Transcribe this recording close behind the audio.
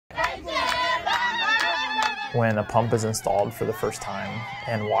when a pump is installed for the first time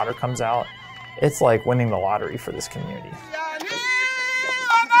and water comes out, it's like winning the lottery for this community.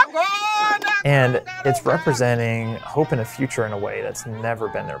 And it's representing hope in a future in a way that's never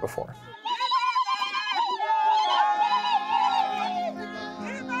been there before.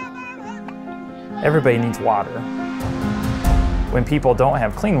 Everybody needs water. When people don't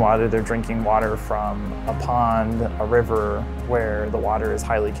have clean water, they're drinking water from a pond, a river, where the water is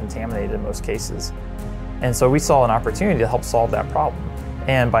highly contaminated in most cases. And so we saw an opportunity to help solve that problem.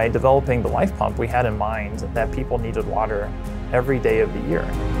 And by developing the LifePump, we had in mind that people needed water every day of the year.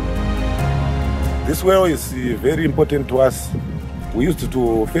 This well is very important to us. We used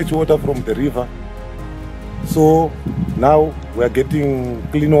to fetch water from the river. So now we are getting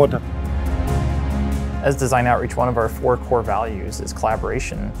clean water. As Design Outreach, one of our 4 core values is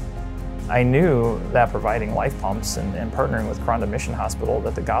collaboration. I knew that providing life pumps and partnering with Karanda Mission Hospital,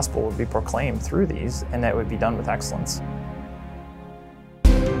 that the gospel would be proclaimed through these and that it would be done with excellence.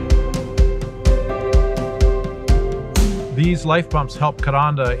 These life pumps help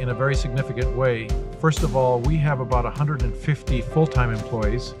Karanda in a very significant way. First of all, we have about 150 full-time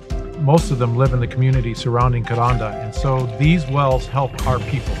employees. Most of them live in the community surrounding Karanda, and so these wells help our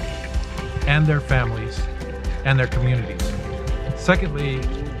people and their families and their communities. Secondly,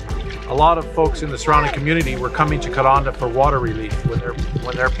 a lot of folks in the surrounding community were coming to Karanda for water relief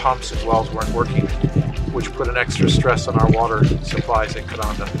when their pumps and wells weren't working, which put an extra stress on our water supplies in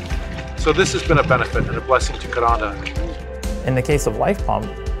Karanda. So this has been a benefit and a blessing to Karanda. In the case of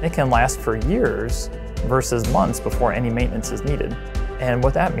LifePump, it can last for years versus months before any maintenance is needed. And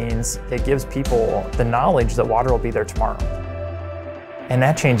what that means, it gives people the knowledge that water will be there tomorrow. And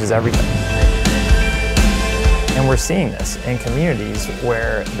that changes everything. And we're seeing this in communities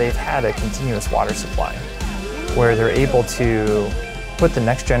where they've had a continuous water supply, where they're able to put the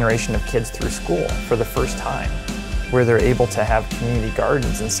next generation of kids through school for the first time, where they're able to have community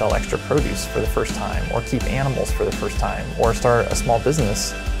gardens and sell extra produce for the first time, or keep animals for the first time, or start a small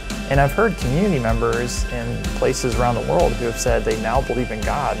business. And I've heard community members in places around the world who have said they now believe in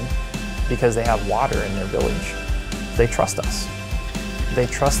God because they have water in their village. They trust us. They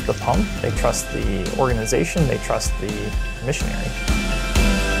trust the pump, they trust the organization, they trust the missionary.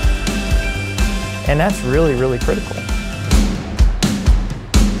 And that's really, really critical.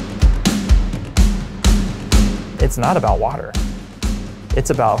 It's not about water. It's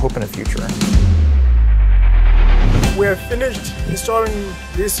about hope in a future. We have finished installing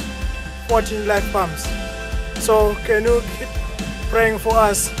these 14 light pumps. So can you keep praying for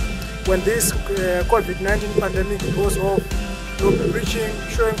us when this COVID-19 pandemic goes off? We'll be preaching,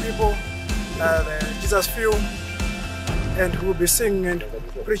 showing people the Jesus view, and we'll be singing and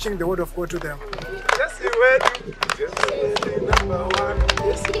preaching the word of God to them.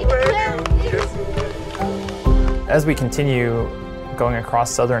 As we continue going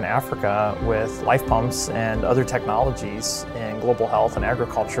across southern Africa with life pumps and other technologies in global health and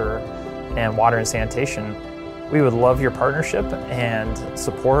agriculture and water and sanitation, we would love your partnership and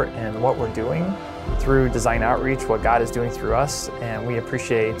support in what we're doing through Design Outreach, what God is doing through us, and we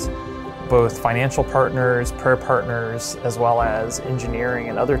appreciate both financial partners, prayer partners, as well as engineering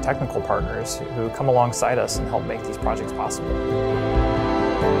and other technical partners who come alongside us and help make these projects possible.